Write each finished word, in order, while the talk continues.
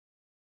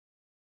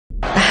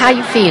how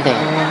you feeling?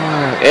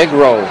 Egg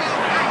roll.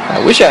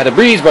 I wish I had a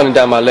breeze running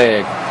down my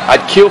leg.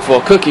 I'd kill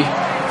for a cookie.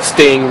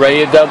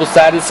 Stingray, a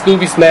double-sided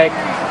Scooby snack.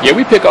 Yeah,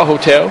 we pick our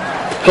hotel.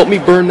 Help me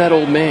burn that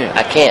old man.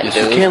 I can't, yes,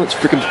 dude. Yes, you can. Let's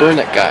freaking burn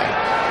that guy.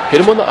 Hit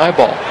him on the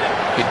eyeball.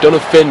 Hey, don't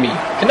offend me.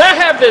 Can I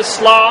have this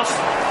sloth?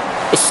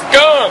 A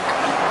skunk!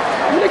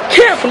 I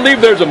can't believe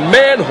there's a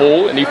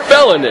manhole and he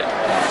fell in it.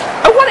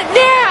 I want it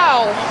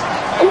now!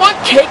 I want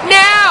cake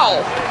now!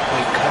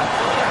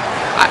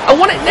 I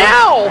want it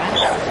now!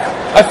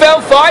 I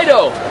found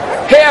Fido!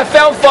 Hey, I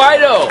found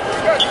Fido!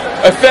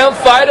 I found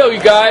Fido,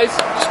 you guys!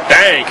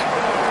 Stank!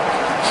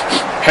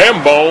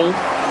 Hambo!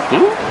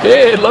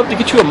 Hey, I'd love to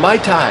get you a Mai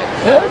Tai.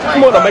 Yeah,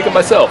 come on, I'll make it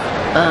myself.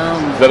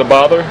 Is that a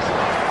bother?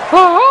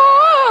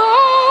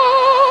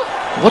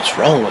 What's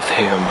wrong with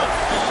him?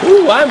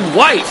 Ooh, I'm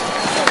white!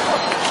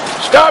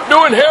 Stop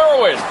doing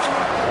heroin!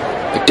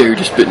 I dare you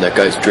to spit in that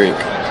guy's drink.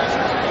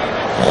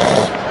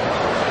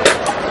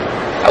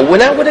 I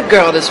went out with a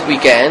girl this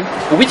weekend,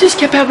 but we just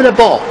kept having a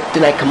ball.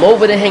 Then I come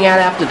over to hang out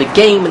after the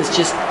game, and it's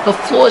just, the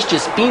floor's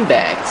just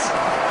beanbags.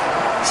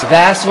 So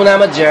that's when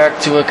I'm a jerk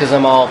to her, cause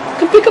I'm all,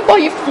 come pick up all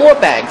your floor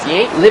bags, you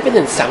ain't living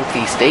in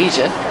Southeast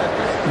Asia.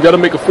 You gotta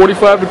make a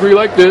 45 degree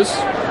like this.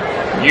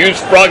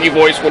 Use froggy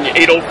voice when you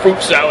ate old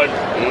fruit salad.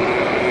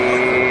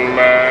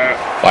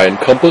 I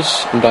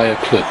encompass and I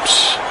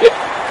eclipse.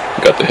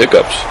 You got the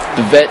hiccups.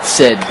 The vet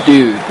said,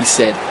 dude, he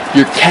said,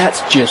 your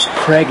cat's just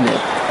pregnant.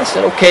 I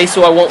said, okay,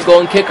 so I won't go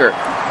and kick her.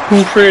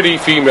 Pretty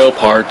female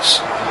parts.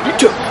 You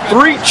took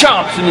 3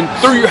 chomps and then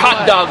threw your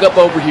hot dog up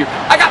over here.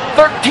 I got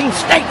 13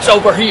 steaks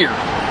over here.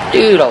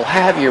 Dude, I'll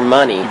have your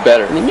money. You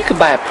better. And then you can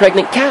buy a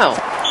pregnant cow.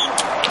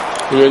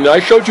 And I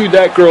showed you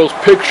that girl's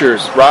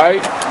pictures, right?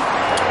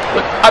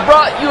 Look, I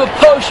brought you a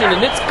potion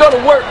and it's gonna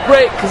work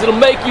great because it'll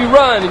make you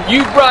run. And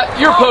you brought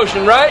your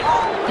potion, right?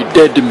 You're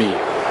dead to me.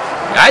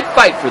 I'd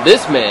fight for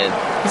this man.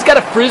 He's got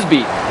a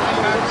frisbee.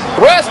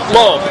 Breast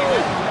lump.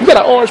 You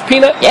got an orange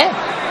peanut? Yeah.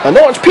 An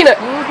orange peanut?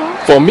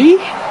 For me?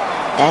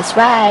 That's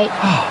right.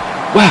 Oh,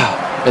 wow.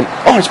 An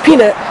orange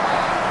peanut?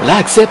 Well, I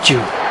accept you.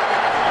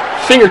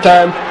 Finger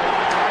time.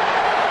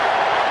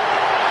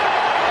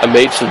 I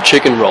made some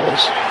chicken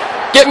rolls.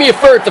 Get me a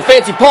fur at the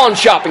fancy pawn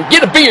shop and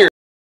get a beer.